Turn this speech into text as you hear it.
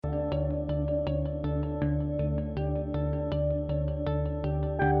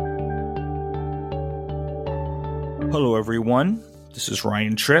Hello, everyone. This is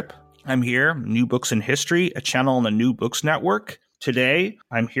Ryan Tripp. I'm here, New Books in History, a channel on the New Books Network. Today,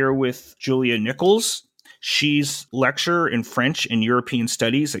 I'm here with Julia Nicholls. She's lecturer in French and European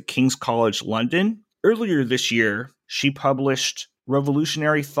Studies at King's College London. Earlier this year, she published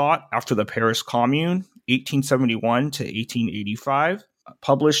Revolutionary Thought After the Paris Commune, 1871 to 1885,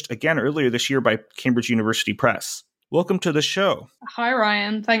 published again earlier this year by Cambridge University Press. Welcome to the show. Hi,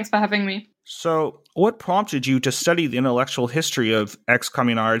 Ryan. Thanks for having me. So, what prompted you to study the intellectual history of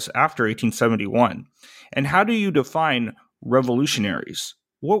ex-communards after 1871? And how do you define revolutionaries?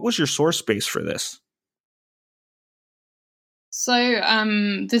 What was your source base for this? So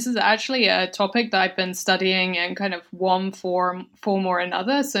this is actually a topic that I've been studying in kind of one form or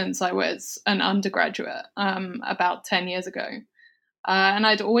another since I was an undergraduate about 10 years ago. And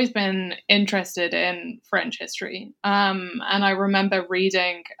I'd always been interested in French history. And I remember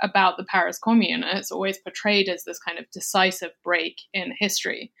reading about the Paris Commune, and it's always portrayed as this kind of decisive break in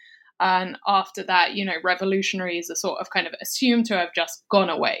history. And after that, revolutionaries are sort of kind of assumed to have just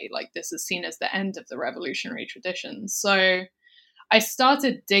gone away. Like this is seen as the end of the revolutionary tradition. So I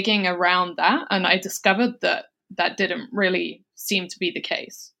started digging around that, and I discovered that that didn't really seem to be the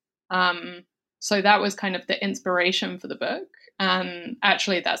case. So that was kind of the inspiration for the book. And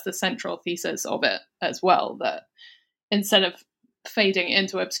actually, that's the central thesis of it as well, that instead of fading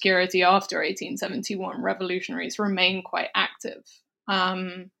into obscurity after 1871, revolutionaries remain quite active.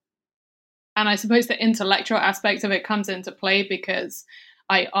 And I suppose the intellectual aspect of it comes into play because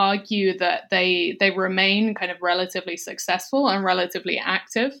I argue that they remain kind of relatively successful and relatively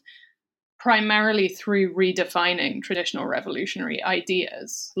active, primarily through redefining traditional revolutionary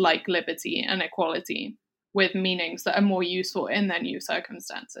ideas like liberty and equality with meanings that are more useful in their new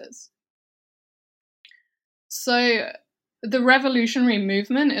circumstances. So the revolutionary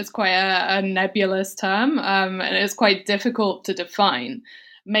movement is quite a nebulous term, and it's quite difficult to define,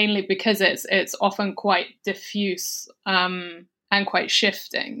 mainly because it's often quite diffuse and quite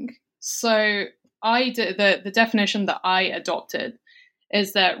shifting. So the definition that I adopted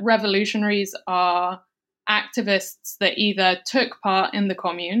is that revolutionaries are activists that either took part in the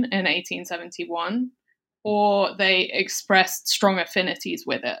Commune in 1871 or they expressed strong affinities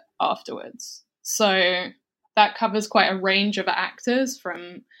with it afterwards. So that covers quite a range of actors,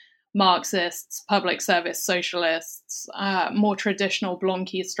 from Marxists, public service socialists, more traditional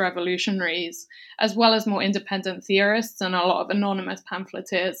Blanquist revolutionaries, as well as more independent theorists and a lot of anonymous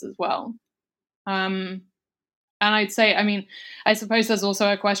pamphleteers as well. And I'd say, I suppose there's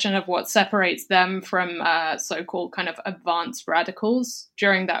also a question of what separates them from so-called kind of advanced radicals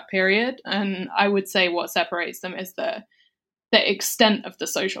during that period. And I would say what separates them is the extent of the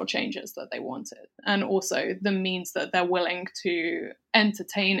social changes that they wanted, and also the means that they're willing to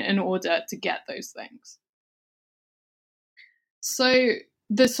entertain in order to get those things. So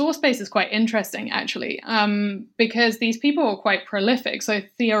the source base is quite interesting, actually, because these people are quite prolific. So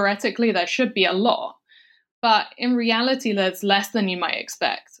theoretically, there should be a lot. But in reality, there's less than you might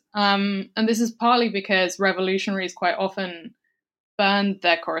expect. And this is partly because revolutionaries quite often burned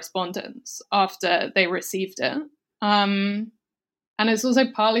their correspondence after they received it. And it's also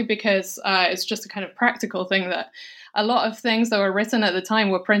partly because it's just a kind of practical thing that a lot of things that were written at the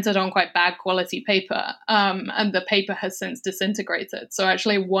time were printed on quite bad quality paper. And the paper has since disintegrated. So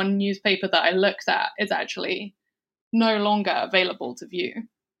actually one newspaper that I looked at is actually no longer available to view.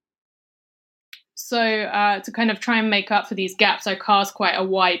 So to kind of try and make up for these gaps, I cast quite a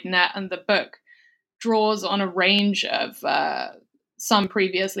wide net, and the book draws on a range of some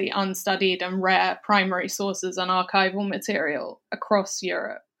previously unstudied and rare primary sources and archival material across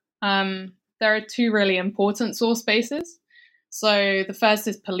Europe. There are two really important source bases. So the first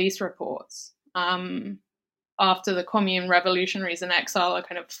is police reports. After the Commune, revolutionaries in exile are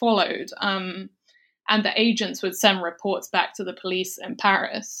kind of followed, and the agents would send reports back to the police in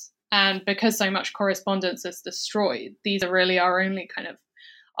Paris. And because so much correspondence is destroyed, these are really our only kind of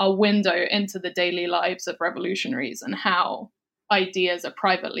a window into the daily lives of revolutionaries and how ideas are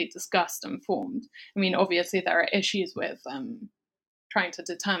privately discussed and formed. Obviously there are issues with trying to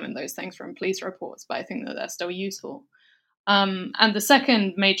determine those things from police reports, but I think that they're still useful. And the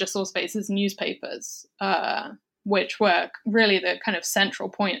second major source base is newspapers, which were really the kind of central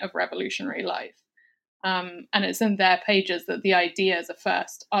point of revolutionary life. And it's in their pages that the ideas are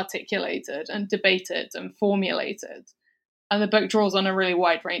first articulated and debated and formulated. And the book draws on a really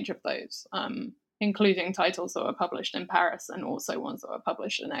wide range of those, including titles that were published in Paris and also ones that were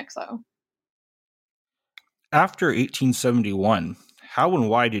published in exile. After 1871, how and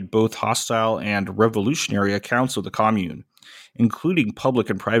why did both hostile and revolutionary accounts of the Commune, including public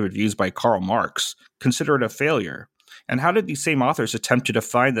and private views by Karl Marx, consider it a failure? And how did these same authors attempt to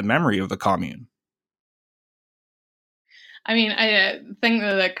define the memory of the Commune? I mean, I think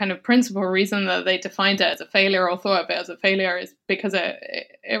that the kind of principal reason that they defined it as a failure or thought of it as a failure is because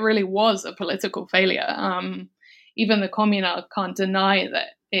it really was a political failure. Even the Commune can't deny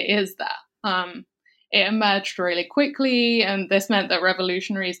that it is that. It emerged really quickly, and this meant that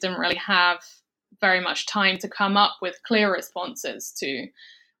revolutionaries didn't really have very much time to come up with clear responses to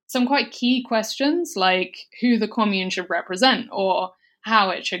some quite key questions like who the Commune should represent or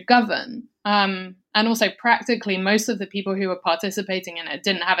how it should govern. And also, practically, most of the people who were participating in it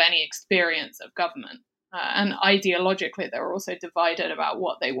didn't have any experience of government. And ideologically, they were also divided about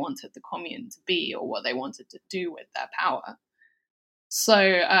what they wanted the Commune to be or what they wanted to do with their power.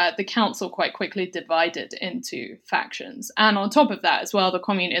 So the council quite quickly divided into factions. And on top of that as well, the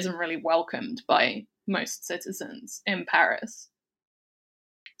Commune isn't really welcomed by most citizens in Paris.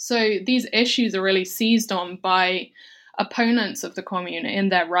 So these issues are really seized on by opponents of the Commune in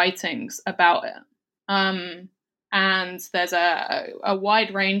their writings about it. And there's a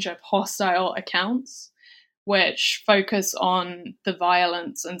wide range of hostile accounts which focus on the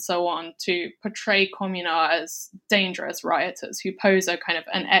violence and so on to portray communards as dangerous rioters who pose a kind of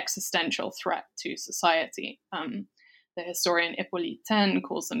an existential threat to society. The historian Hippolyte Taine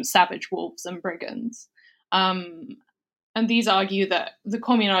calls them savage wolves and brigands. And these argue that the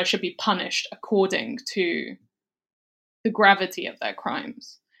communards should be punished according to the gravity of their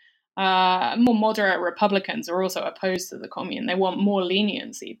crimes. More moderate Republicans are also opposed to the Commune. They want more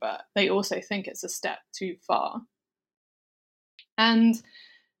leniency, but they also think it's a step too far. And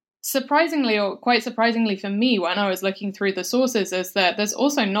surprisingly, or quite surprisingly for me, when I was looking through the sources, is that there's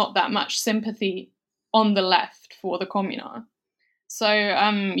also not that much sympathy on the left for the Communards. So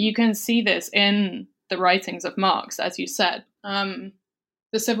you can see this in the writings of Marx, as you said. The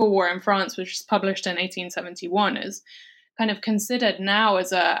Civil War in France, which was published in 1871, is kind of considered now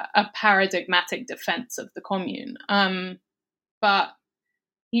as a paradigmatic defense of the Commune. But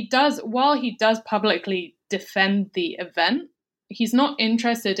while he does publicly defend the event, he's not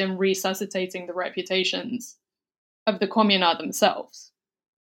interested in resuscitating the reputations of the Communards themselves.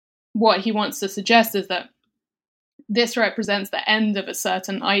 What he wants to suggest is that this represents the end of a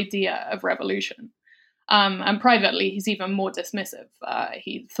certain idea of revolution. And privately, he's even more dismissive.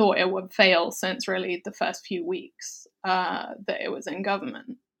 He thought it would fail since really the first few weeks that it was in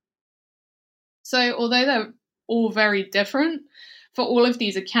government. So although they're all very different, for all of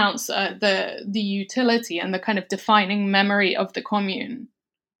these accounts, the utility and the kind of defining memory of the Commune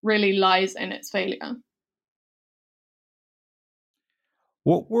really lies in its failure.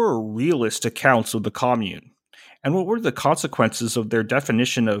 What were realist accounts of the Commune? And what were the consequences of their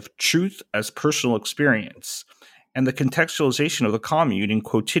definition of truth as personal experience and the contextualization of the Commune in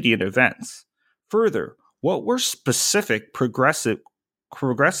quotidian events? Further, what were specific progressive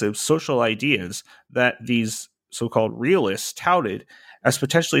social ideas that these so-called realists touted as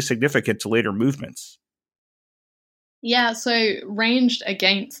potentially significant to later movements? Yeah, so ranged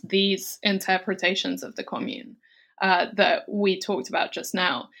against these interpretations of the Commune that we talked about just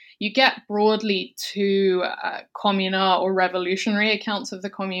now, you get broadly two communal or revolutionary accounts of the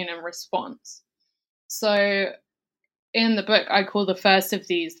Commune in response. So in the book, I call the first of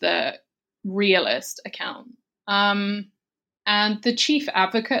these the realist account. And the chief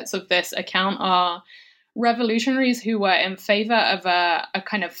advocates of this account are revolutionaries who were in favor of a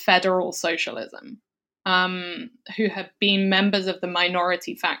kind of federal socialism, who had been members of the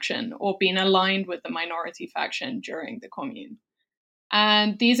minority faction or been aligned with the minority faction during the Commune.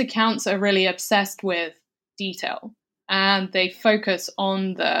 And these accounts are really obsessed with detail, and they focus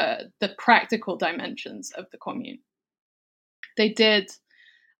on the practical dimensions of the Commune. They did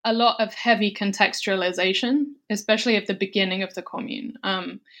a lot of heavy contextualization, especially at the beginning of the Commune,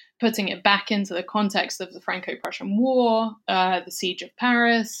 putting it back into the context of the Franco-Prussian War, the Siege of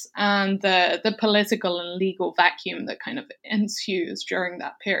Paris, and the political and legal vacuum that kind of ensues during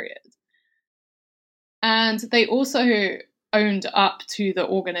that period. And they also owned up to the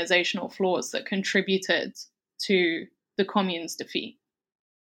organizational flaws that contributed to the Commune's defeat.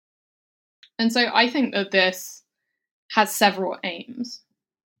 And so I think that this has several aims.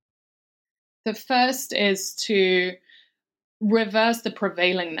 The first is to reverse the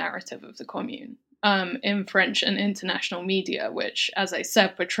prevailing narrative of the Commune in French and international media, which, as I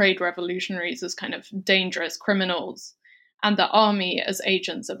said, portrayed revolutionaries as kind of dangerous criminals and the army as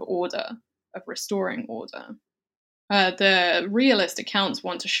agents of order, of restoring order. The realist accounts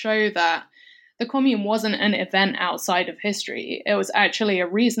want to show that the Commune wasn't an event outside of history. It was actually a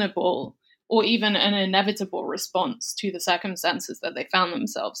reasonable or even an inevitable response to the circumstances that they found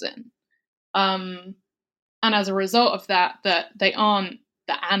themselves in. And as a result of that they aren't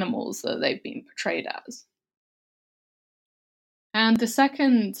the animals that they've been portrayed as. And the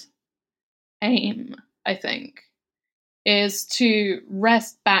second aim, I think, is to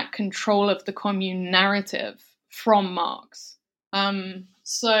wrest back control of the Commune narrative from Marx.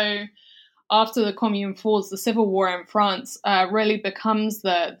 So after the Commune falls, the civil war in France really becomes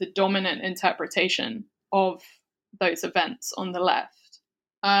the dominant interpretation of those events on the left.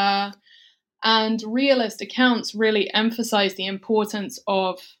 And realist accounts really emphasize the importance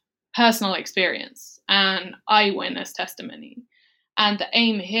of personal experience and eyewitness testimony. And the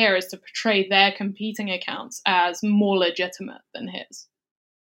aim here is to portray their competing accounts as more legitimate than his.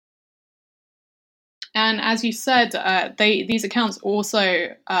 And as you said, these accounts also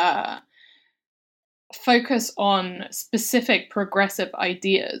focus on specific progressive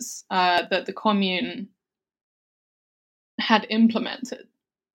ideas that the Commune had implemented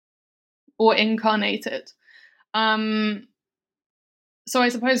or incarnated. So I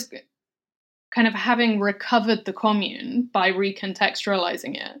suppose kind of having recovered the Commune by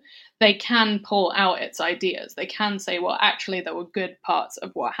recontextualizing it, they can pull out its ideas. They can say, well, actually, there were good parts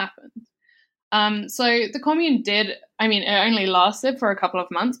of what happened. So the Commune did, it only lasted for a couple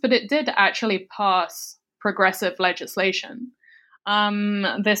of months, but it did actually pass progressive legislation.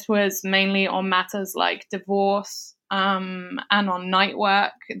 This was mainly on matters like divorce and on night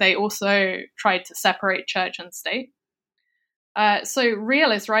work. They also tried to separate church and state. So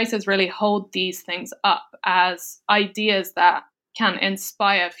realist writers really hold these things up as ideas that can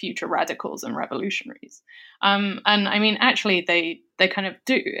inspire future radicals and revolutionaries. Actually, they kind of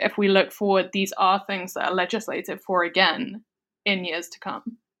do. If we look forward, these are things that are legislated for again in years to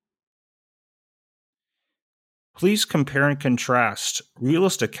come. Please compare and contrast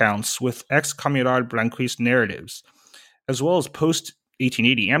realist accounts with ex-Communard Blanquist narratives, as well as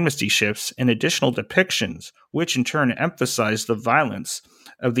post-1880 amnesty shifts and additional depictions, which in turn emphasize the violence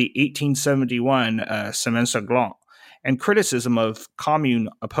of the 1871 Semaine Sanglante and criticism of Commune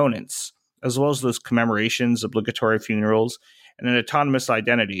opponents, as well as those commemorations, obligatory funerals, and an autonomous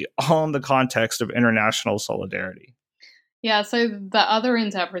identity, all in the context of international solidarity. Yeah, so the other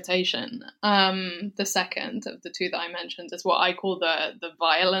interpretation, the second of the two that I mentioned, is what I call the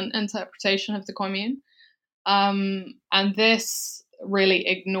violent interpretation of the Commune. And this really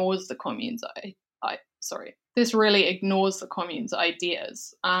ignores the Commune's this really ignores the Commune's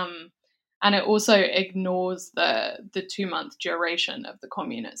ideas. And it also ignores the 2-month duration of the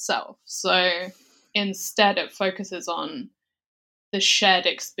Commune itself. So instead it focuses on the shared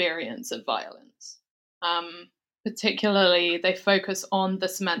experience of violence. Particularly, they focus on the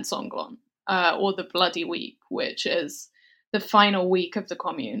Semaine Sanglante, or the Bloody Week, which is the final week of the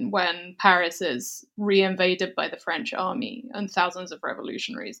Commune when Paris is reinvaded by the French army and thousands of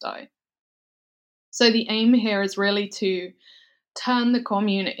revolutionaries die. So the aim here is really to turn the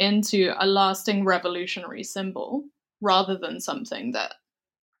Commune into a lasting revolutionary symbol rather than something that,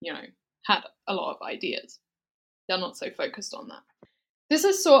 had a lot of ideas. They're not so focused on that. This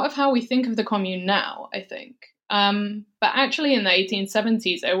is sort of how we think of the Commune now, I think. But actually in the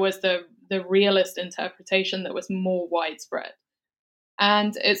 1870s, it was the realist interpretation that was more widespread.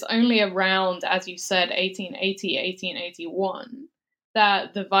 And it's only around, as you said, 1880, 1881,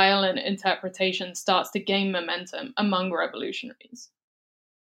 that the violent interpretation starts to gain momentum among revolutionaries.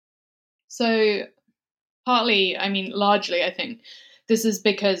 So partly, largely, I think, this is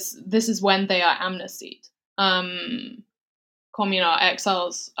because this is when they are amnestied. Communard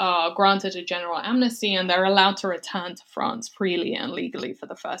exiles are granted a general amnesty and they're allowed to return to France freely and legally for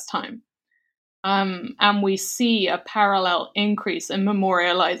the first time. And we see a parallel increase in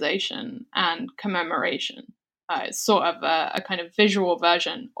memorialization and commemoration. It's sort of a kind of visual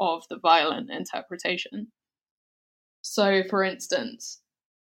version of the violent interpretation. So, for instance,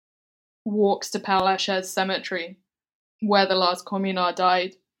 walks to Père Lachaise Cemetery, where the last communard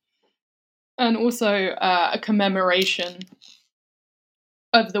died, and also a commemoration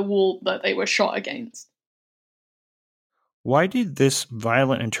of the wall that they were shot against. Why did this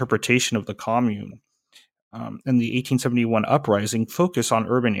violent interpretation of the Commune in the 1871 uprising focus on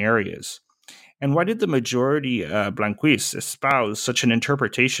urban areas? And why did the majority Blanquists espouse such an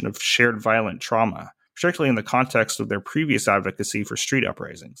interpretation of shared violent trauma, particularly in the context of their previous advocacy for street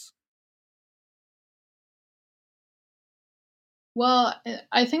uprisings? Well,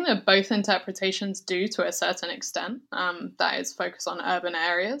 I think that both interpretations do to a certain extent, that is focus on urban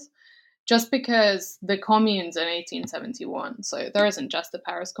areas, just because the communes in 1871, so there isn't just the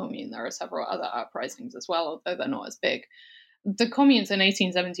Paris Commune, there are several other uprisings as well, although they're not as big. The communes in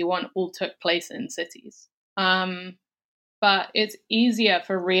 1871 all took place in cities. but it's easier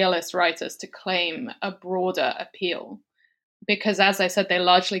for realist writers to claim a broader appeal because, as I said, they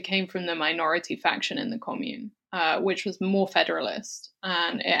largely came from the minority faction in the Commune, which was more federalist,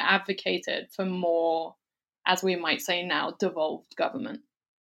 and it advocated for more, as we might say now, devolved government.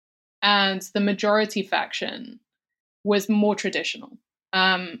 And the majority faction was more traditional.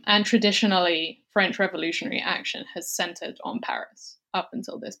 And traditionally, French revolutionary action has centered on Paris up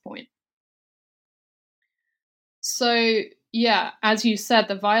until this point. So, yeah, as you said,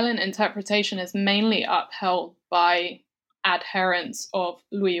 the violent interpretation is mainly upheld by adherents of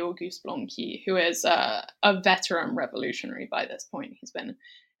Louis-Auguste Blanqui, who is a veteran revolutionary by this point. He's been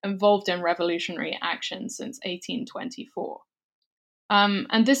involved in revolutionary action since 1824.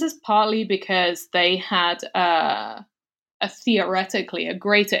 And this is partly because they had theoretically a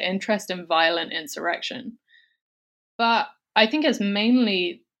greater interest in violent insurrection. But I think it's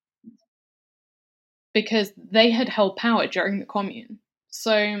mainly because they had held power during the Commune.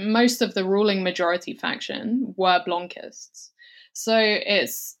 So most of the ruling majority faction were Blanquists. So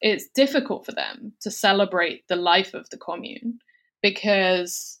it's difficult for them to celebrate the life of the Commune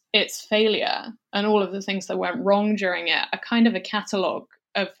because its failure and all of the things that went wrong during it are kind of a catalogue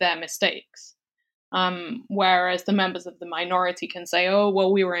of their mistakes. Whereas the members of the minority can say, oh,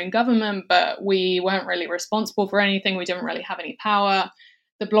 well, we were in government, but we weren't really responsible for anything. We didn't really have any power.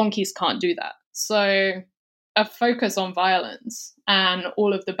 The Blanquis can't do that. So a focus on violence and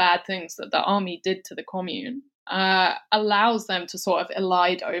all of the bad things that the army did to the Commune allows them to sort of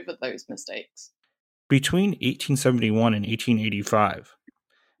elide over those mistakes. Between 1871 and 1885,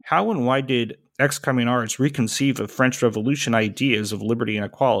 how and why did ex-communards reconceive of French Revolution ideas of liberty and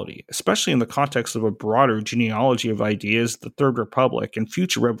equality, especially in the context of a broader genealogy of ideas, the Third Republic, and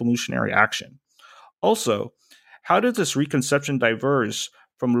future revolutionary action? Also, how did this reconception diverge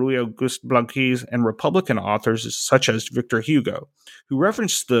from Louis-Auguste Blanqui and Republican authors such as Victor Hugo, who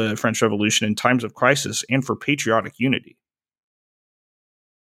referenced the French Revolution in times of crisis and for patriotic unity?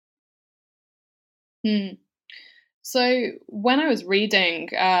 So when I was reading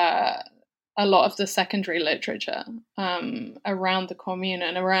a lot of the secondary literature around the Commune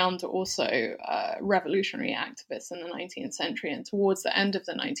and around also revolutionary activists in the 19th century and towards the end of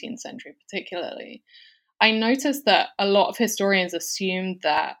the 19th century particularly, I noticed that a lot of historians assumed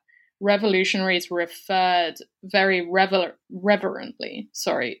that revolutionaries referred very reverently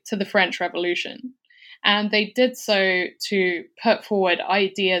to the French Revolution. And they did so to put forward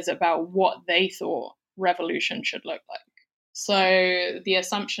ideas about what they thought revolution should look like. So the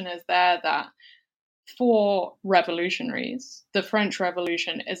assumption is there that for revolutionaries, the French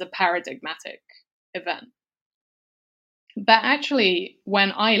Revolution is a paradigmatic event. But actually,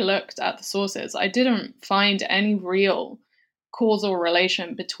 when I looked at the sources, I didn't find any real causal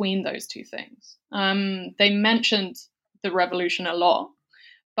relation between those two things. They mentioned the revolution a lot,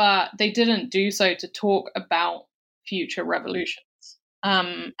 but they didn't do so to talk about future revolutions.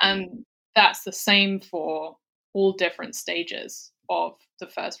 And that's the same for all different stages of the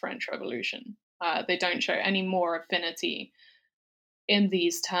First French Revolution. They don't show any more affinity in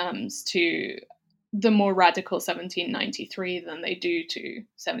these terms to the more radical 1793 than they do to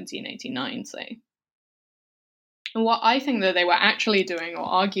 1789, say. And what I think that they were actually doing, or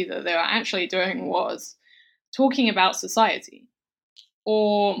argue that they were actually doing, was talking about society,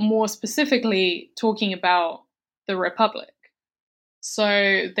 or more specifically, talking about the Republic.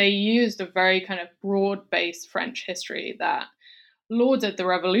 So they used a very kind of broad-based French history that lauded the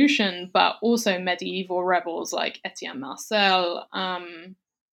revolution, but also medieval rebels like Etienne Marcel,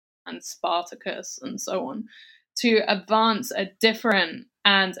 and Spartacus and so on, to advance a different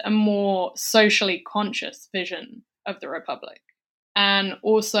and a more socially conscious vision of the Republic, and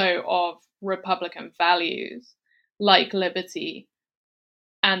also of Republican values like liberty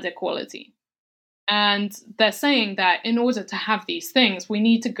and equality. And they're saying that in order to have these things, we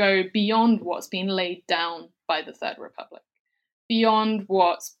need to go beyond what's been laid down by the Third Republic, beyond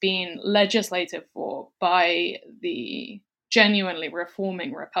what's been legislated for by the genuinely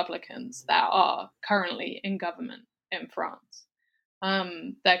reforming Republicans that are currently in government in France.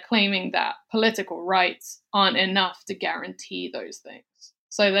 They're claiming that political rights aren't enough to guarantee those things.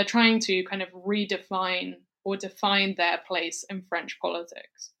 So they're trying to kind of redefine or define their place in French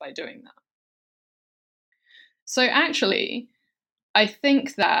politics by doing that. So actually, I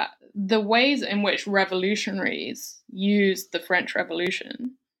think that the ways in which revolutionaries used the French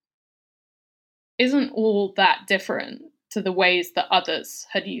Revolution isn't all that different to the ways that others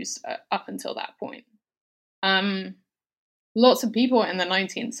had used up until that point. Lots of people in the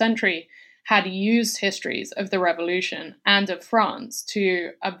 19th century had used histories of the revolution and of France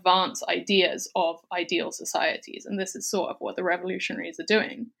to advance ideas of ideal societies. And this is sort of what the revolutionaries are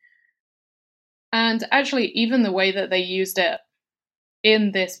doing. And actually, even the way that they used it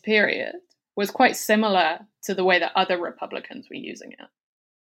in this period was quite similar to the way that other Republicans were using it.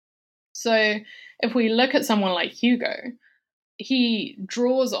 So if we look at someone like Hugo, he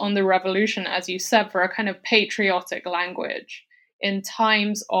draws on the revolution, as you said, for a kind of patriotic language in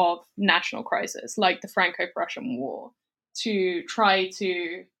times of national crisis, like the Franco-Prussian War, to try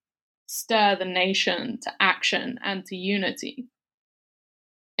to stir the nation to action and to unity.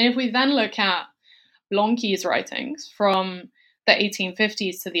 And if we then look at Blanqui's writings from the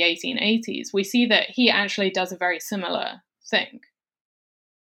 1850s to the 1880s, we see that he actually does a very similar thing.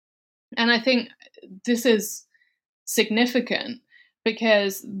 And I think this is significant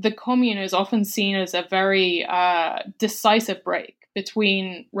because the Commune is often seen as a very decisive break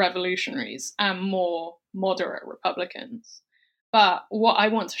between revolutionaries and more moderate Republicans. But what I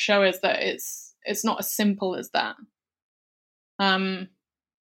want to show is that it's not as simple as that. And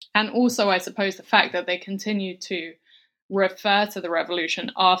also, I suppose, the fact that they continue to refer to the revolution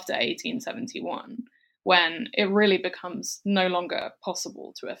after 1871, when it really becomes no longer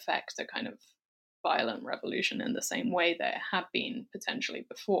possible to effect a kind of violent revolution in the same way that it had been potentially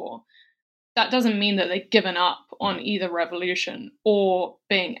before. That doesn't mean that they've given up on either revolution or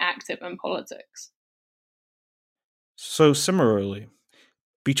being active in politics. So similarly,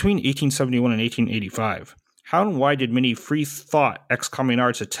 between 1871 and 1885, how and why did many free thought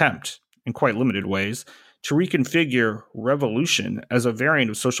ex-communards attempt, in quite limited ways, to reconfigure revolution as a variant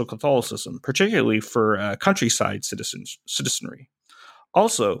of social Catholicism, particularly for countryside citizenry?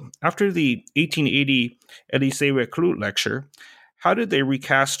 Also, after the 1880 Élysée Reclus lecture, how did they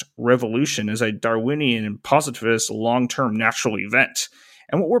recast revolution as a Darwinian and positivist long-term natural event?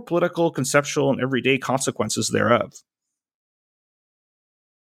 And what were political, conceptual, and everyday consequences thereof?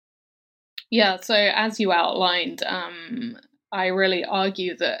 Yeah, so as you outlined, I really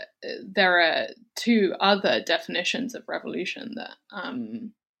argue that there are two other definitions of revolution that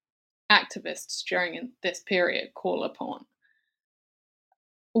activists during this period call upon.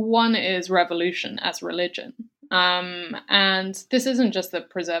 One is revolution as religion. And this isn't just the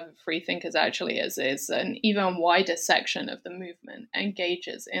preservative free thinkers, actually, it's an even wider section of the movement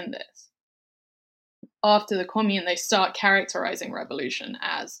engages in this. After the Commune, they start characterizing revolution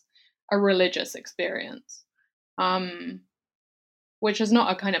as a religious experience, which is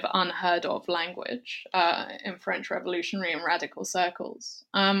not a kind of unheard of language in French revolutionary and radical circles.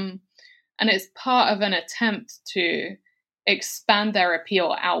 And it's part of an attempt to expand their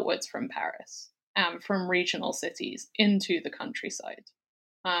appeal outwards from Paris and from regional cities into the countryside.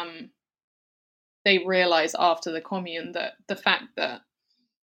 They realize after the Commune that the fact that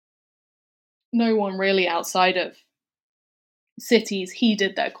no one really outside of cities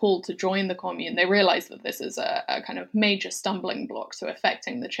heeded their call to join the Commune, they realize that this is a kind of major stumbling block to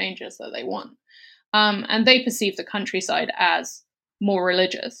effecting the changes that they want. And they perceive the countryside as more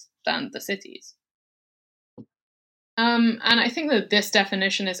religious than the cities. And I think that this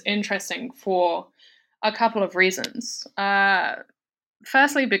definition is interesting for a couple of reasons.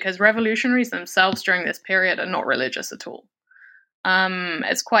 Firstly, because revolutionaries themselves during this period are not religious at all.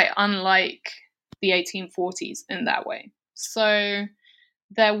 It's quite unlike the 1840s in that way. So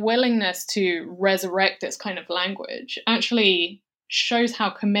their willingness to resurrect this kind of language actually shows how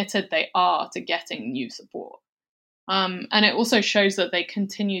committed they are to getting new support. And it also shows that they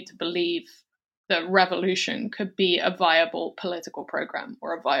continue to believe that revolution could be a viable political program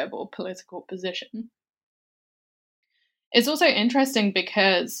or a viable political position. It's also interesting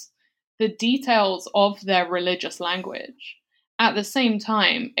because the details of their religious language at the same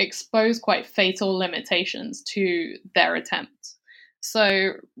time expose quite fatal limitations to their attempts.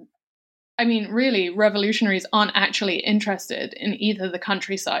 So, I mean, really, revolutionaries aren't actually interested in either the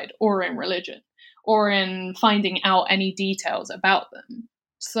countryside or in religion or in finding out any details about them.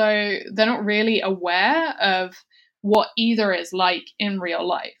 So they're not really aware of what either is like in real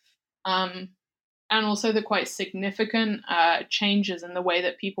life. And also the quite significant changes in the way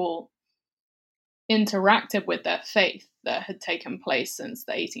that people interacted with their faith that had taken place since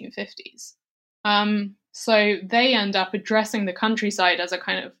the 1850s. So they end up addressing the countryside as a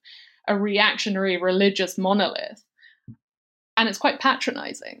kind of a reactionary religious monolith. And it's quite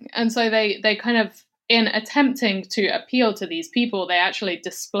patronizing. And so they kind of, in attempting to appeal to these people, they actually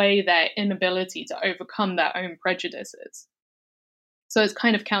display their inability to overcome their own prejudices. So it's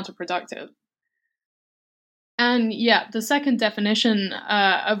kind of counterproductive. And yeah, the second definition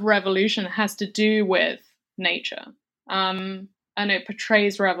of revolution has to do with nature. And and it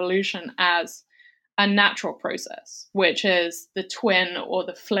portrays revolution as a natural process, which is the twin or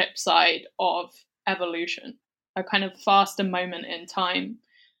the flip side of evolution, a kind of faster moment in time,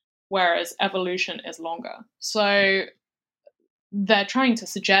 whereas evolution is longer. So they're trying to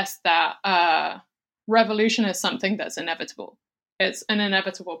suggest that revolution is something that's inevitable. It's an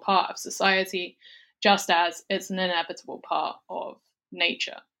inevitable part of society, just as it's an inevitable part of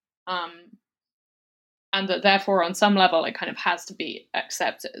nature. And that therefore, on some level, it kind of has to be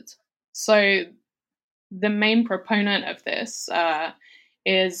accepted. So the main proponent of this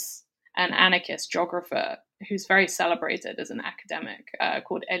is an anarchist geographer who's very celebrated as an academic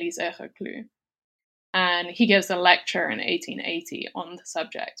called Élisée Reclus. And he gives a lecture in 1880 on the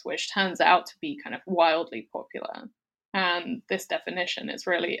subject, which turns out to be kind of wildly popular. And this definition is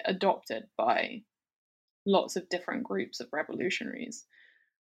really adopted by lots of different groups of revolutionaries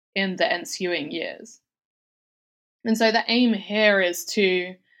in the ensuing years. And so the aim here is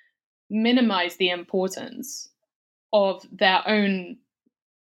to minimize the importance of their own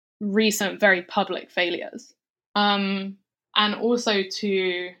recent, very public failures, and also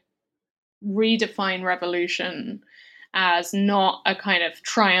to redefine revolution as not a kind of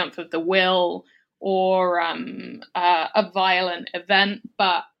triumph of the will or a violent event,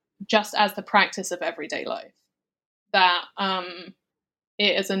 but just as the practice of everyday life, that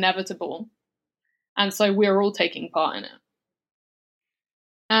it is inevitable. And so we're all taking part in it.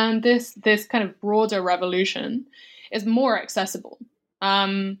 And this kind of broader revolution is more accessible.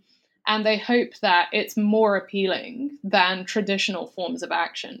 And they hope that it's more appealing than traditional forms of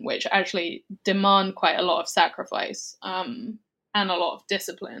action, which actually demand quite a lot of sacrifice and a lot of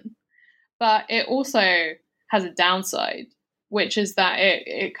discipline. But it also has a downside, which is that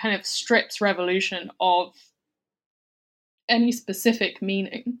it kind of strips revolution of any specific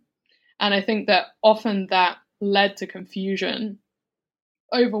meaning. And I think that often that led to confusion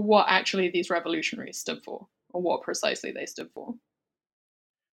over what actually these revolutionaries stood for, or what precisely they stood for.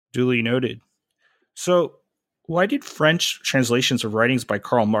 Duly noted. So, why did French translations of writings by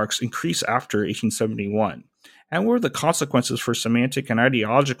Karl Marx increase after 1871? And what were the consequences for semantic and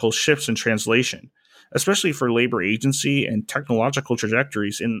ideological shifts in translation, especially for labor agency and technological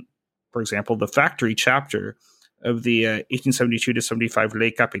trajectories in, for example, the factory chapter of the 1872 to 75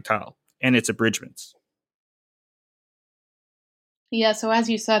 Les Capitales and its abridgments? Yeah, so as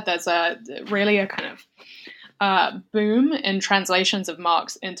you said, there's really a kind of boom in translations of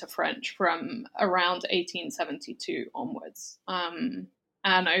Marx into French from around 1872 onwards. And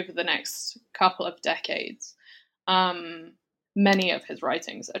over the next couple of decades, many of his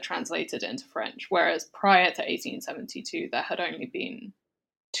writings are translated into French, whereas prior to 1872, there had only been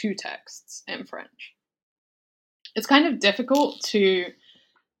 2 texts in French. It's kind of difficult to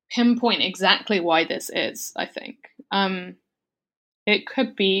pinpoint exactly why this is, I think. It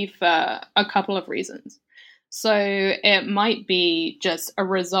could be for a couple of reasons. So it might be just a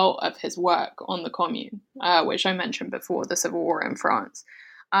result of his work on the Commune, which I mentioned before, the Civil War in France.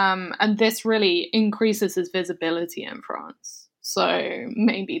 And this really increases his visibility in France. So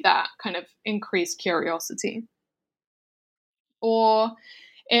maybe that kind of increased curiosity. Or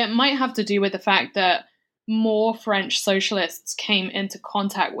it might have to do with the fact that more French socialists came into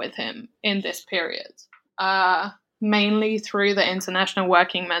contact with him in this period. Mainly through the International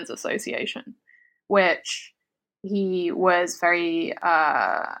Working Men's Association, which he was very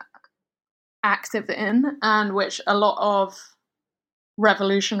active in, and which a lot of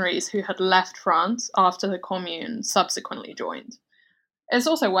revolutionaries who had left France after the Commune subsequently joined. It's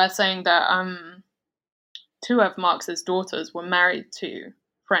also worth saying that 2 of Marx's daughters were married to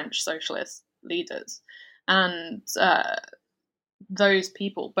French socialist leaders, and those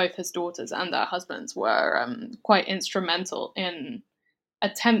people, both his daughters and their husbands, were quite instrumental in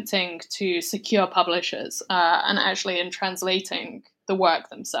attempting to secure publishers and actually in translating the work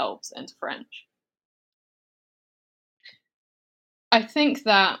themselves into French. I think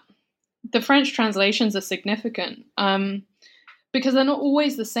that the French translations are significant because they're not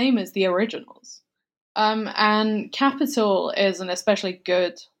always the same as the originals. And Capital is an especially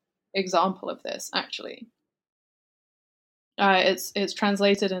good example of this, actually. It's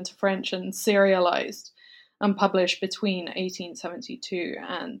translated into French and serialized and published between 1872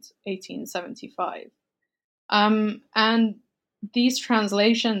 and 1875. And these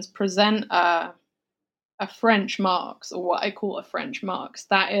translations present a French Marx, or what I call a French Marx,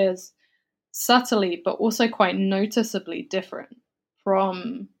 that is subtly but also quite noticeably different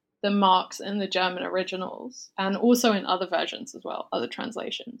from the Marx in the German originals, and also in other versions as well, other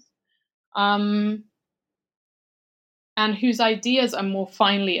translations. And whose ideas are more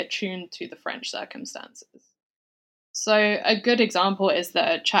finely attuned to the French circumstances. So a good example is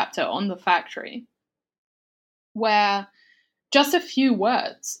the chapter on the factory, where just a few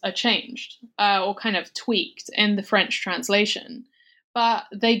words are changed or kind of tweaked in the French translation, but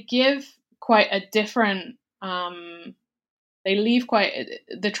they give quite a different. The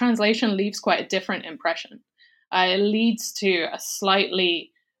translation leaves quite a different impression. It leads to a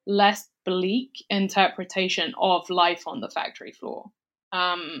slightly less bleak interpretation of life on the factory floor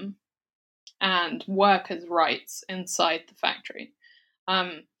and workers' rights inside the factory.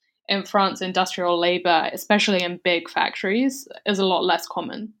 In France, industrial labor, especially in big factories, is a lot less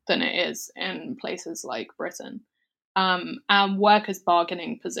common than it is in places like Britain. And workers'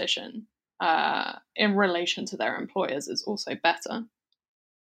 bargaining position in relation to their employers is also better.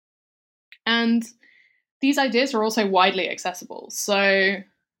 And these ideas are also widely accessible. So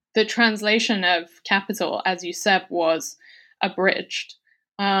the translation of Capital, as you said, was abridged.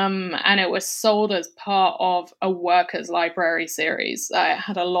 And it was sold as part of a workers' library series. It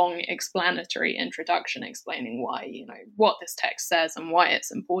had a long explanatory introduction explaining why, what this text says and why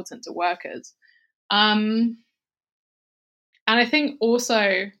it's important to workers. And I think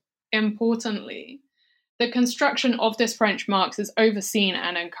also, importantly, the construction of this French Marx is overseen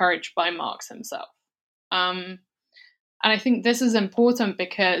and encouraged by Marx himself. And I think this is important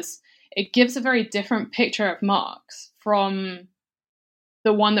because it gives a very different picture of Marx from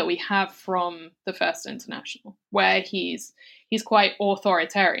the one that we have from the First International, where he's quite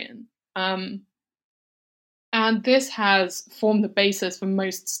authoritarian. And this has formed the basis for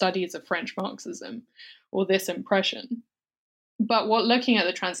most studies of French Marxism, or this impression. But what looking at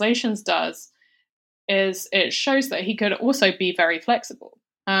the translations does is it shows that he could also be very flexible.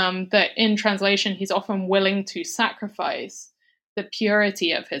 That in translation, he's often willing to sacrifice the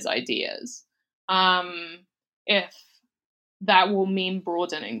purity of his ideas if that will mean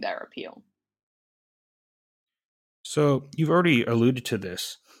broadening their appeal. So you've already alluded to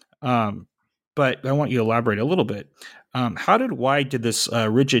this, but I want you to elaborate a little bit. Why did this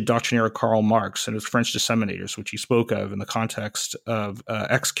rigid doctrinaire Karl Marx and his French disseminators, which you spoke of in the context of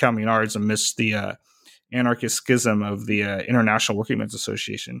ex-communards amidst the anarchist schism of the International Workingmen's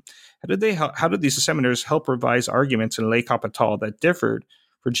Association, how did these disseminators help revise arguments in Le Capital that differed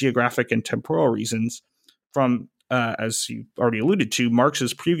for geographic and temporal reasons from, as you already alluded to,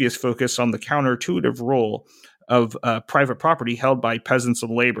 Marx's previous focus on the counterintuitive role of private property held by peasants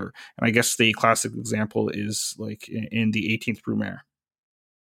and labor? And I guess the classic example is like in the 18th Brumaire.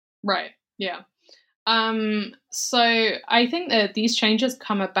 Right, yeah. So I think that these changes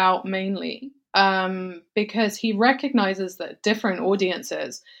come about mainly because he recognizes that different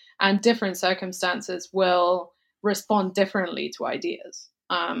audiences and different circumstances will respond differently to ideas,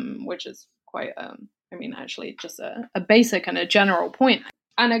 which is quite, actually just a basic and a general point.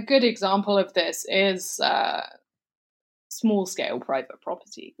 And a good example of this is small-scale private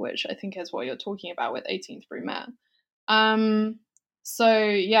property, which I think is what you're talking about with 18th Brumaire. So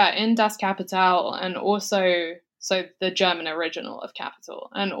yeah, in Das Kapital, and also the German original of Capital,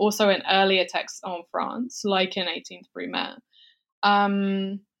 and also in earlier texts on France, like in 18th Brumaire,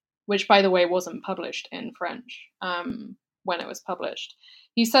 which, by the way, wasn't published in French when it was published.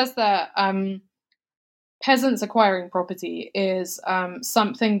 He says that peasants acquiring property is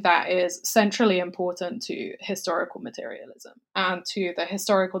something that is centrally important to historical materialism and to the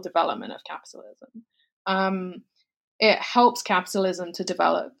historical development of capitalism. It helps capitalism to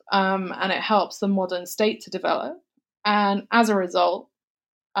develop, and it helps the modern state to develop. And as a result,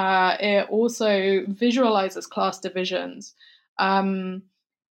 it also visualizes class divisions, and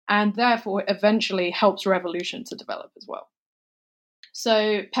therefore eventually helps revolution to develop as well.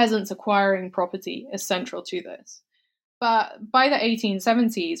 So peasants acquiring property is central to this. But by the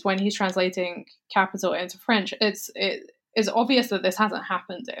 1870s, when he's translating Capital into French, it is obvious that this hasn't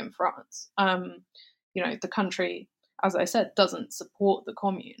happened in France. The country, as I said, doesn't support the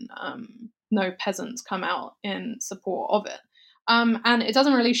Commune. No peasants come out in support of it. And it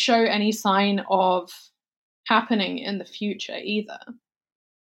doesn't really show any sign of happening in the future either.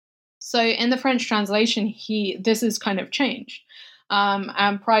 So in the French translation, this is kind of changed.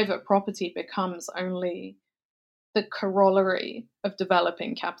 And private property becomes only the corollary of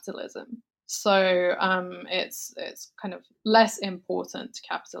developing capitalism. So it's kind of less important to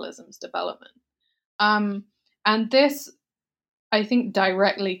capitalism's development. And this, I think,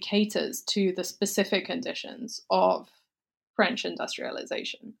 directly caters to the specific conditions of French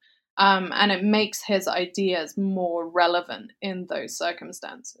industrialization. And it makes his ideas more relevant in those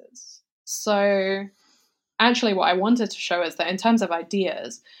circumstances. So actually what I wanted to show is that in terms of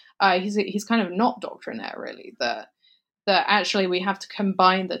ideas, he's kind of not doctrinaire, really, that actually we have to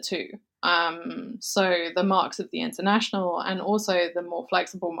combine the two. So the marks of the International and also the more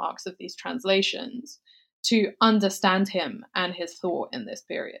flexible marks of these translations to understand him and his thought in this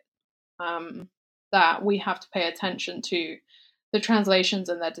period. That we have to pay attention to the translations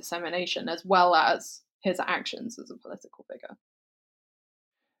and their dissemination as well as his actions as a political figure.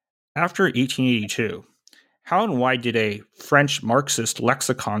 After 1882, how and why did a French Marxist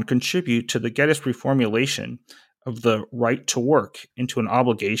lexicon contribute to the Guettist reformulation of the right to work into an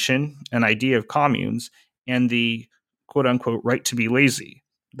obligation, an idea of communes, and the quote-unquote right to be lazy,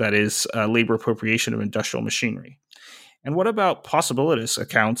 that is, labor appropriation of industrial machinery? And what about possibilist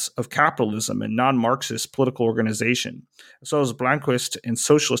accounts of capitalism and non-Marxist political organization, as well as Blanquist and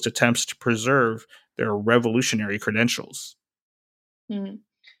socialist attempts to preserve their revolutionary credentials? Mm.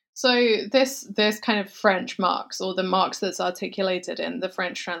 So this kind of French Marx, or the Marx that's articulated in the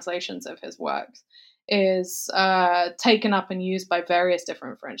French translations of his works, is taken up and used by various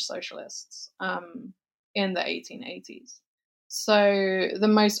different French socialists in the 1880s. So the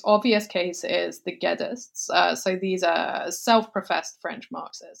most obvious case is the Gueddists. So these are self-professed French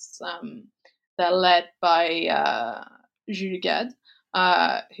Marxists. They're led by Jules Gued,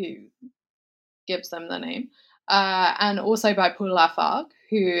 who gives them the name, and also by Paul Lafargue,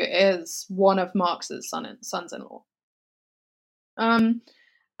 who is one of Marx's sons-in-law.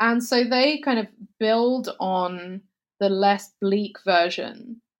 And so they kind of build on the less bleak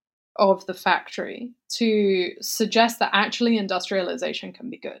version of the factory to suggest that actually industrialization can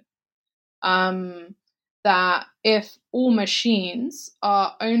be good. That if all machines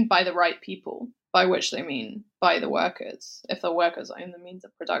are owned by the right people, by which they mean by the workers, if the workers own the means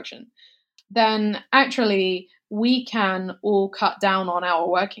of production, then actually we can all cut down on our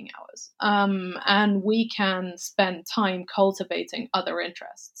working hours, and we can spend time cultivating other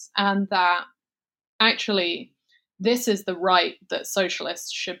interests, and that actually this is the right that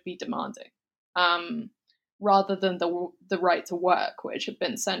socialists should be demanding, rather than the right to work, which had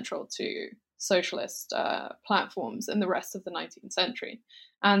been central to socialist platforms in the rest of the 19th century.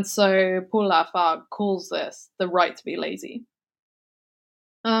 And so Paul Lafargue calls this the right to be lazy.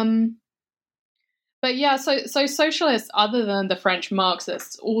 But yeah, so socialists, other than the French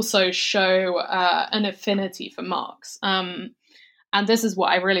Marxists, also show an affinity for Marx. And this is what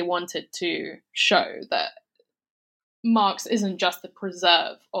I really wanted to show, that Marx isn't just the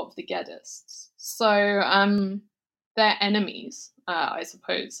preserve of the Gueddists. So they're enemies, I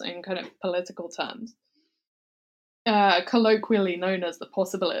suppose, in kind of political terms, colloquially known as the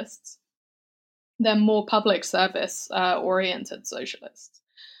possibilists. They're more public service oriented socialists.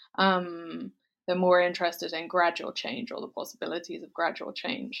 They're more interested in gradual change, or the possibilities of gradual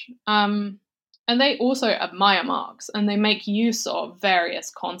change. And they also admire Marx, and they make use of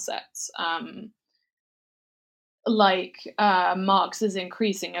various concepts, like Marx's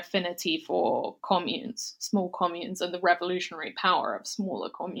increasing affinity for communes, small communes, and the revolutionary power of smaller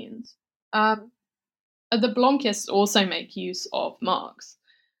communes. The Blanquists also make use of Marx.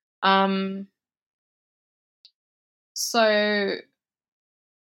 So,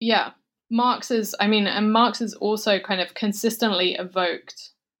 yeah. Marx is also kind of consistently evoked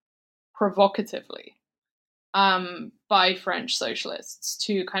provocatively by French socialists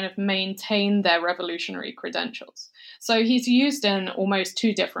to kind of maintain their revolutionary credentials. So he's used in almost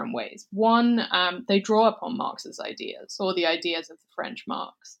two different ways. One, they draw upon Marx's ideas, or the ideas of the French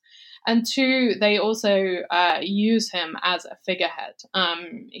Marx. And two, they also use him as a figurehead.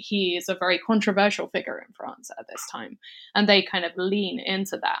 He is a very controversial figure in France at this time, and they kind of lean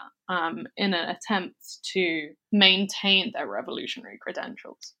into that in an attempt to maintain their revolutionary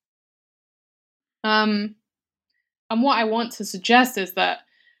credentials. And what I want to suggest is that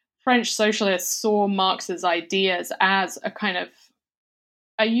French socialists saw Marx's ideas as a kind of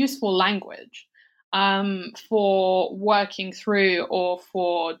a useful language for working through or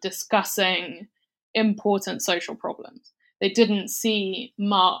for discussing important social problems. They didn't see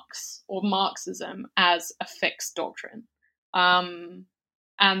Marx or Marxism as a fixed doctrine, and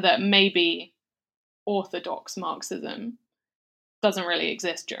that maybe orthodox Marxism doesn't really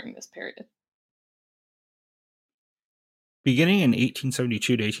exist during this period. Beginning in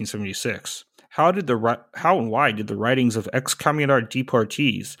 1872 to 1876, how and why did the writings of ex-communard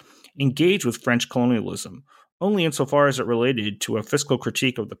deportees engage with French colonialism, only insofar as it related to a fiscal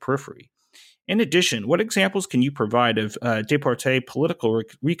critique of the periphery? In addition, what examples can you provide of deportee political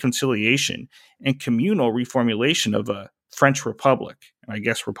reconciliation and communal reformulation of a French republic, and I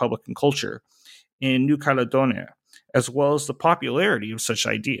guess republican culture, in New Caledonia, as well as the popularity of such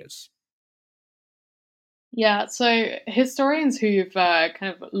ideas? Yeah, so historians who've kind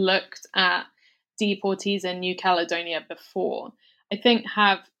of looked at deportees in New Caledonia before, I think,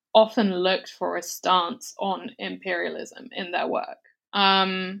 have often looked for a stance on imperialism in their work,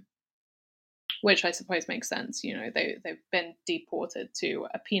 which I suppose makes sense. They've been deported to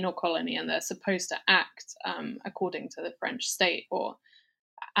a penal colony and they're supposed to act according to the French state or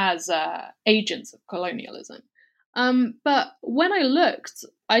as agents of colonialism. But when I looked,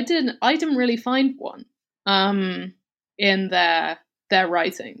 I didn't really find one in their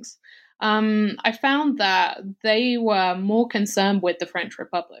writings. I found that they were more concerned with the French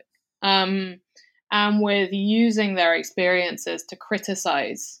Republic and with using their experiences to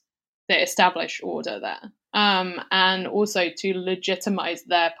criticize the established order there, and also to legitimize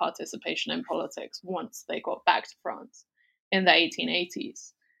their participation in politics once they got back to France in the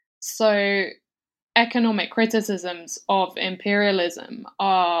 1880s. So economic criticisms of imperialism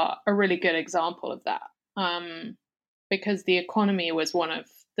are a really good example of that, because the economy was one of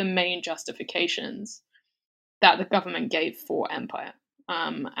the main justifications that the government gave for empire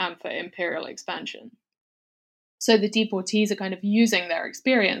and for imperial expansion. So the deportees are kind of using their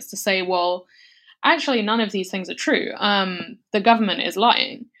experience to say, well, actually, none of these things are true. The government is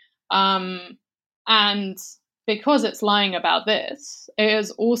lying. And because it's lying about this, it is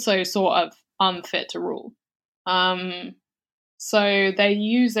also sort of unfit to rule. So they're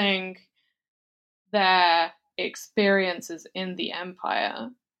using their experiences in the empire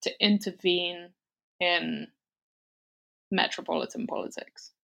to intervene in metropolitan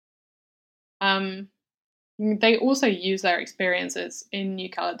politics. They also use their experiences in New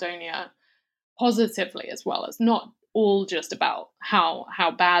Caledonia positively as well, as not all just about how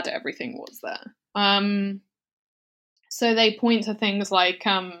bad everything was there. So they point to things like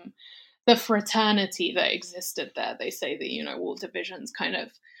the fraternity that existed there. They say that, all divisions kind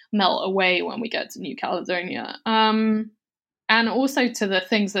of melt away when we get to New Caledonia. And also to the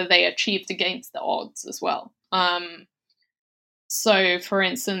things that they achieved against the odds as well. So, for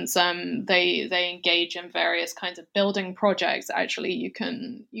instance, they engage in various kinds of building projects. Actually, you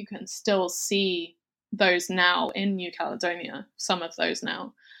can still see those now in New Caledonia, some of those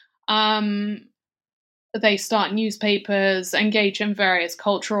now. They start newspapers, engage in various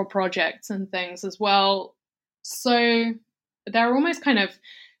cultural projects and things as well. So they're almost kind of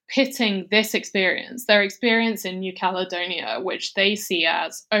pitting this experience, their experience in New Caledonia, which they see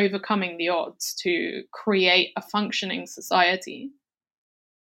as overcoming the odds to create a functioning society,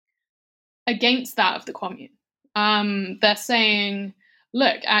 against that of the Commune. They're saying,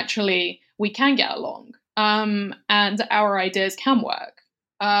 look, actually, we can get along, and our ideas can work.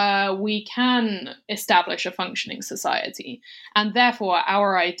 We can establish a functioning society, and therefore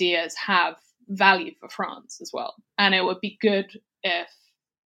our ideas have value for France as well. And it would be good if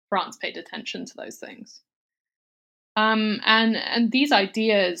France paid attention to those things. And these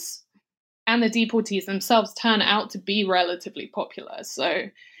ideas and the deportees themselves turn out to be relatively popular. So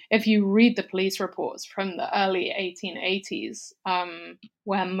if you read the police reports from the early 1880s,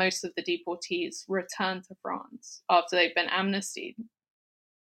 where most of the deportees returned to France after they've been amnestied,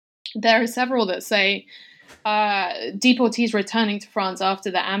 there are several that say deportees returning to France after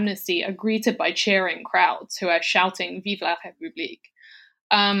the amnesty are greeted by cheering crowds who are shouting "Vive la République."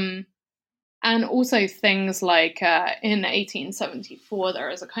 And also things like in 1874, there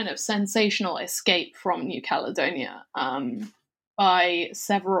is a kind of sensational escape from New Caledonia by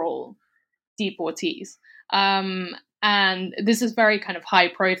several deportees. And this is very kind of high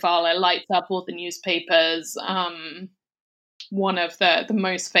profile. It lights up all the newspapers. One of the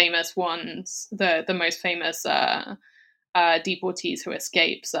most famous ones, the most famous deportees who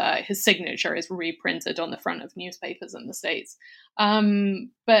escapes, his signature is reprinted on the front of newspapers in the States.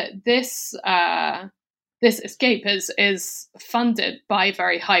 But this escape is funded by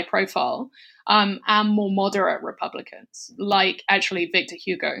very high profile and more moderate Republicans, like actually Victor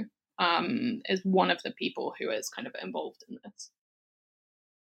Hugo is one of the people who is kind of involved in this.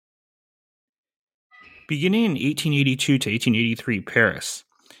 Beginning in 1882 to 1883 Paris,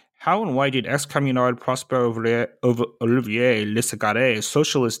 how and why did ex-communard Prosper Olivier Le Ségaré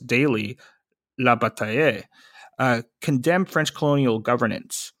socialist daily La Bataille condemn French colonial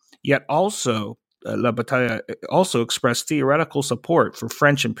governance, yet also La Bataille also expressed theoretical support for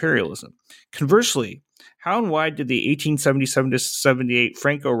French imperialism? Conversely, how and why did the 1877-78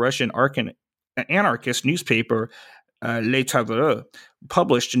 Franco-Russian anarchist newspaper Les Travailleurs,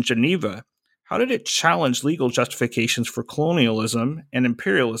 published in Geneva, how did it challenge legal justifications for colonialism and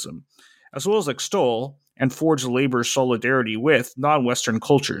imperialism, as well as extol and forge labor's solidarity with non-Western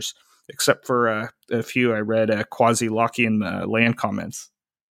cultures, except for a few I read quasi-Lockean land comments?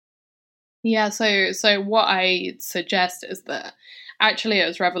 Yeah, so what I suggest is that actually it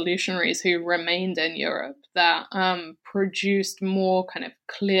was revolutionaries who remained in Europe that produced more kind of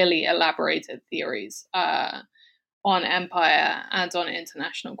clearly elaborated theories on empire and on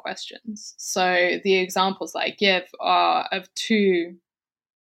international questions. So the examples that I give are of two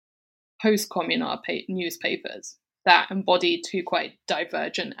post-communal newspapers that embody two quite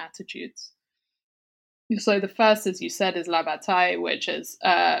divergent attitudes. So the first, as you said, is La Bataille, which is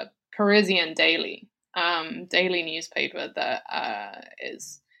a Parisian daily newspaper that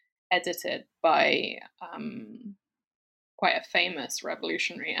is edited by quite a famous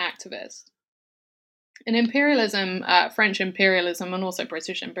revolutionary activist. And imperialism, French imperialism, and also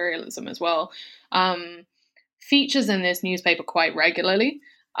British imperialism as well, features in this newspaper quite regularly.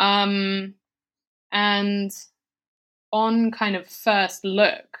 And on kind of first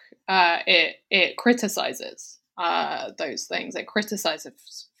look, it criticizes those things. It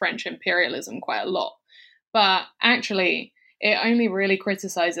criticizes French imperialism quite a lot. But actually, it only really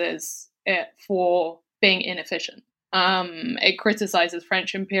criticizes it for being inefficient. It criticizes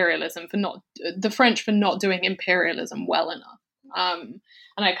French imperialism for not doing imperialism well enough. And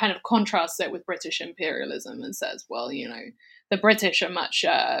it kind of contrasts it with British imperialism and says, well, the British are much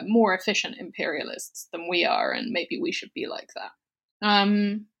more efficient imperialists than we are, and maybe we should be like that.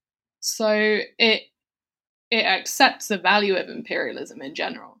 So it accepts the value of imperialism in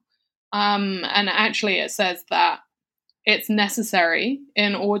general. And actually it says that it's necessary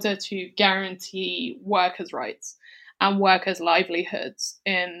in order to guarantee workers' rights and workers' livelihoods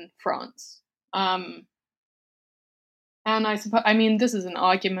in France. And I suppose, this is an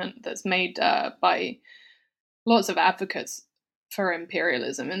argument that's made by lots of advocates for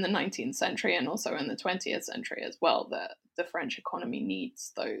imperialism in the 19th century and also in the 20th century as well, that the French economy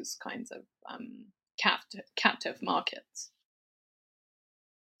needs those kinds of captive markets.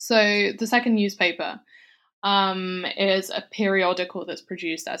 So the second newspaper is a periodical that's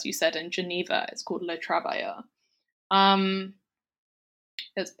produced, as you said, in Geneva. It's called Le Travailleur.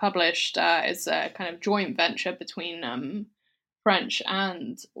 It's published, it's a kind of joint venture between French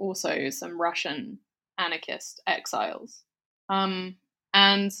and also some Russian anarchist exiles. And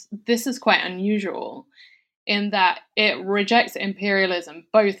this is quite unusual in that it rejects imperialism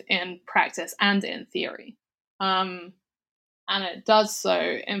both in practice and in theory. And it does so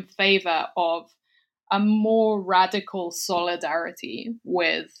in favor of a more radical solidarity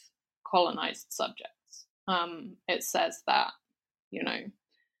with colonized subjects. It says that,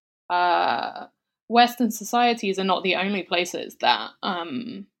 Western societies are not the only places that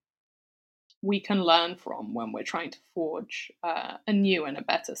we can learn from when we're trying to forge a new and a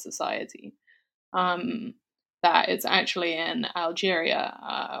better society. That it's actually in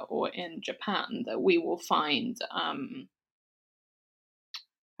Algeria or in Japan that we will find kind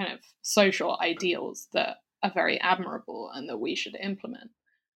of social ideals that are very admirable and that we should implement.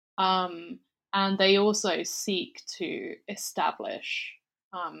 And they also seek to establish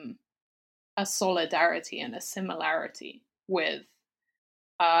a solidarity and a similarity with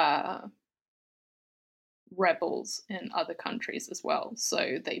rebels in other countries as well.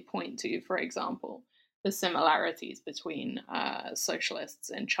 So they point to, for example, the similarities between socialists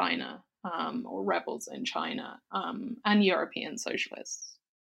in China or rebels in China and European socialists.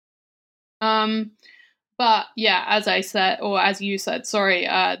 But yeah, as I said, or as you said, sorry,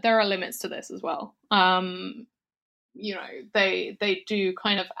 there are limits to this as well. They do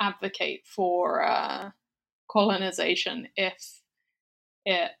kind of advocate for colonization if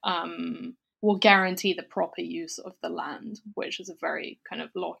it will guarantee the proper use of the land, which is a very kind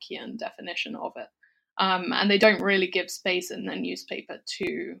of Lockean definition of it. And they don't really give space in the newspaper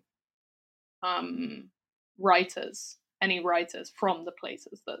to any writers from the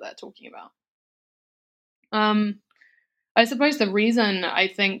places that they're talking about. I suppose the reason I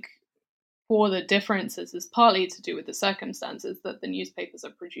think for the differences is partly to do with the circumstances that the newspapers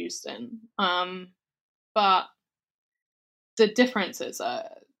are produced in. But the differences are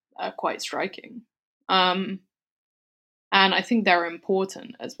quite striking. And I think they're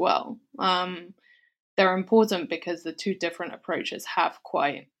important as well. They're important because the two different approaches have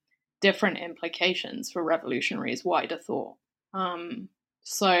quite different implications for revolutionaries' wider thought.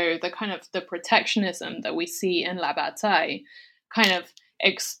 So the protectionism that we see in La Bataille kind of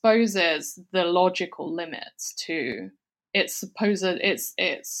exposes the logical limits to its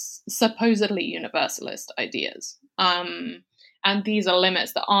supposedly universalist ideas. And these are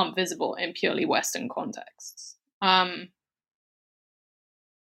limits that aren't visible in purely Western contexts. And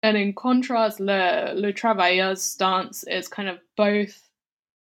in contrast, Le Travailleur's stance is kind of both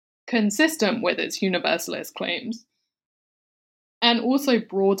consistent with its universalist claims, and also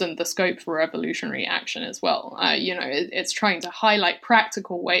broadened the scope for revolutionary action as well. It's trying to highlight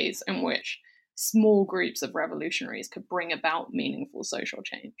practical ways in which small groups of revolutionaries could bring about meaningful social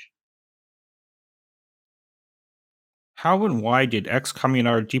change. How and why did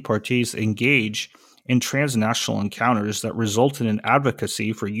ex-communard deportees engage in transnational encounters that resulted in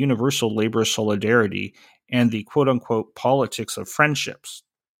advocacy for universal labor solidarity and the quote-unquote politics of friendship?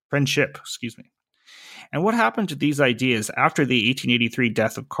 And what happened to these ideas after the 1883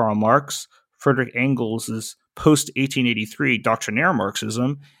 death of Karl Marx, Friedrich Engels' post-1883 doctrinaire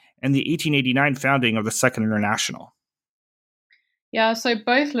Marxism, and the 1889 founding of the Second International? Yeah, so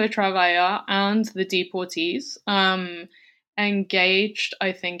both Le Travailleur and the deportees engaged,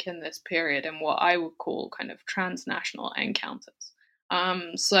 I think, in this period in what I would call kind of transnational encounters.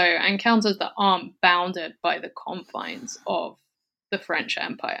 So encounters that aren't bounded by the confines of the French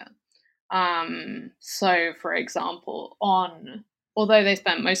Empire. So, for example, although they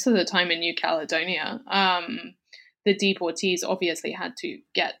spent most of the time in New Caledonia, the deportees obviously had to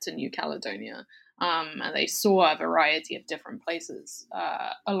get to New Caledonia, and they saw a variety of different places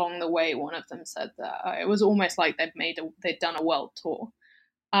along the way. One of them said that it was almost like they'd done a world tour.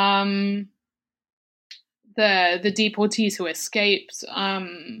 The deportees who escaped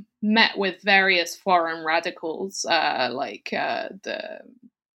met with various foreign radicals, like the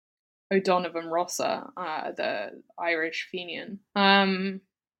O'Donovan Rossa, the Irish Fenian. And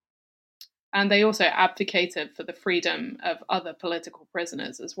they also advocated for the freedom of other political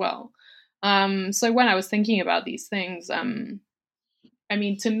prisoners as well. So when I was thinking about these things,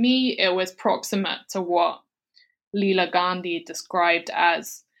 to me, it was proximate to what Leela Gandhi described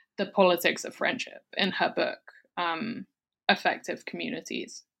as the politics of friendship in her book, Effective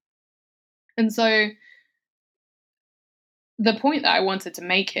Communities. And so the point that I wanted to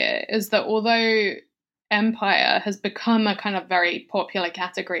make here is that although empire has become a kind of very popular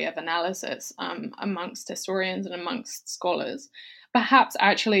category of analysis amongst historians and amongst scholars, perhaps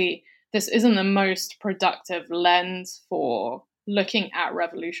actually this isn't the most productive lens for looking at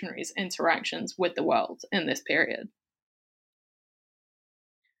revolutionaries' interactions with the world in this period.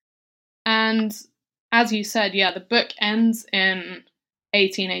 And as you said, yeah, the book ends in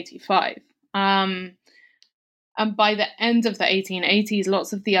 1885. And by the end of the 1880s,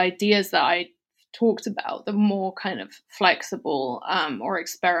 lots of the ideas that I talked about, the more kind of flexible or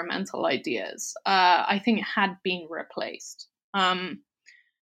experimental ideas, I think had been replaced. And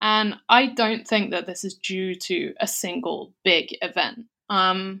I don't think that this is due to a single big event,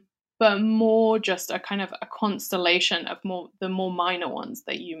 but more just a kind of a constellation of the more minor ones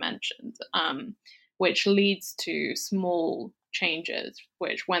that you mentioned, which leads to small changes,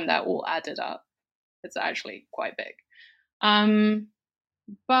 which when they're all added up, it's actually quite big.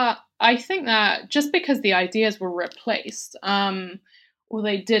 But I think that just because the ideas were replaced, or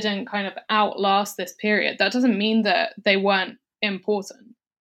they didn't kind of outlast this period, that doesn't mean that they weren't important,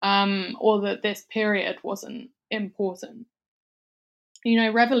 or that this period wasn't important.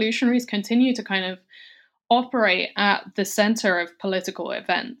 Revolutionaries continue to kind of operate at the center of political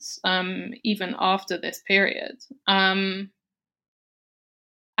events, even after this period. And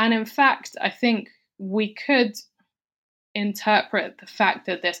in fact, I think we could interpret the fact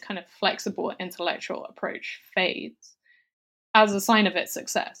that this kind of flexible intellectual approach fades as a sign of its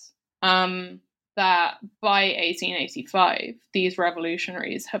success. That by 1885, these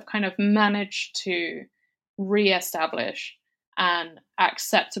revolutionaries have kind of managed to re-establish an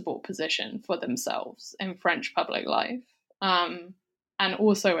acceptable position for themselves in French public life, and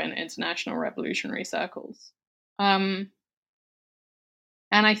also in international revolutionary circles. And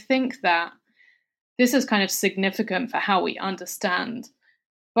I think that this is kind of significant for how we understand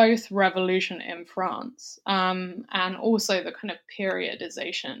both revolution in France and also the kind of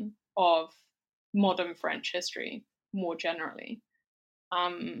periodization of modern French history more generally.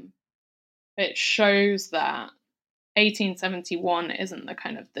 It shows that 1871 isn't the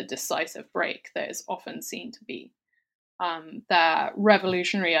kind of the decisive break that is often seen to be. That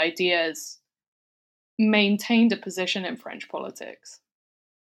revolutionary ideas maintained a position in French politics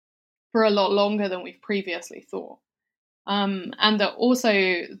for a lot longer than we've previously thought. And that also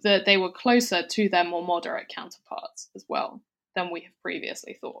that they were closer to their more moderate counterparts as well than we have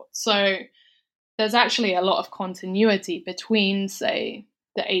previously thought. So there's actually a lot of continuity between, say,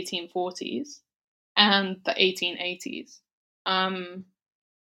 the 1840s and the 1880s.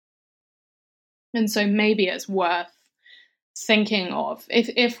 And so maybe it's worth thinking of,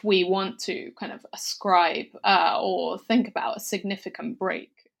 if we want to kind of ascribe or think about a significant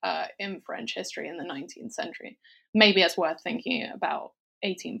break in French history in the 19th century, maybe it's worth thinking about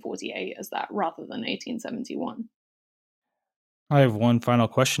 1848 as that rather than 1871. I have one final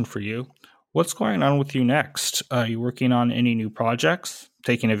question for you. What's going on with you next? Are you working on any new projects?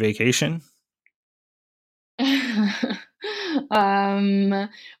 Taking a vacation?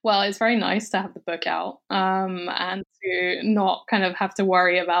 Well, it's very nice to have the book out, and to not kind of have to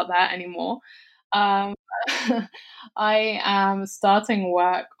worry about that anymore. Um, I am starting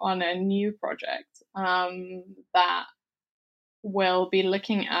work on a new project that will be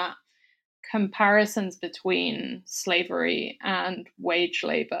looking at comparisons between slavery and wage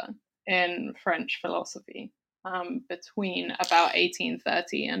labor in French philosophy between about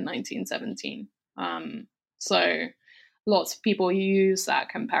 1830 and 1917. So lots of people use that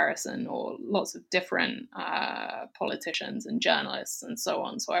comparison, or lots of different politicians and journalists and so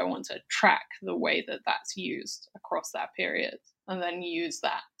on. So I want to track the way that that's used across that period, and then use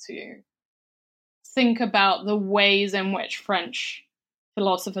that to think about the ways in which French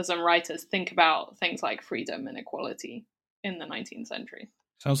philosophers and writers think about things like freedom and equality in the 19th century.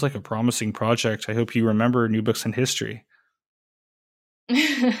 Sounds like a promising project. I hope you remember New Books in History.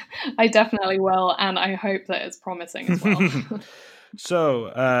 I definitely will, and I hope that it's promising as well.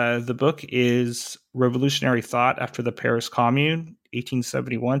 So the book is Revolutionary Thought After the Paris Commune,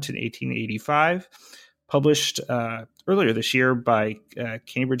 1871 to 1885, published earlier this year by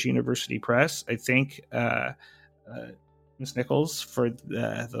Cambridge University Press. I thank Ms. Nicholls for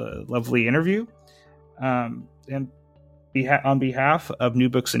the lovely interview. And on behalf of New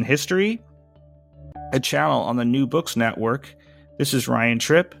Books in History, a channel on the New Books Network, this is Ryan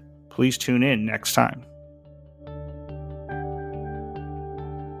Tripp. Please tune in next time.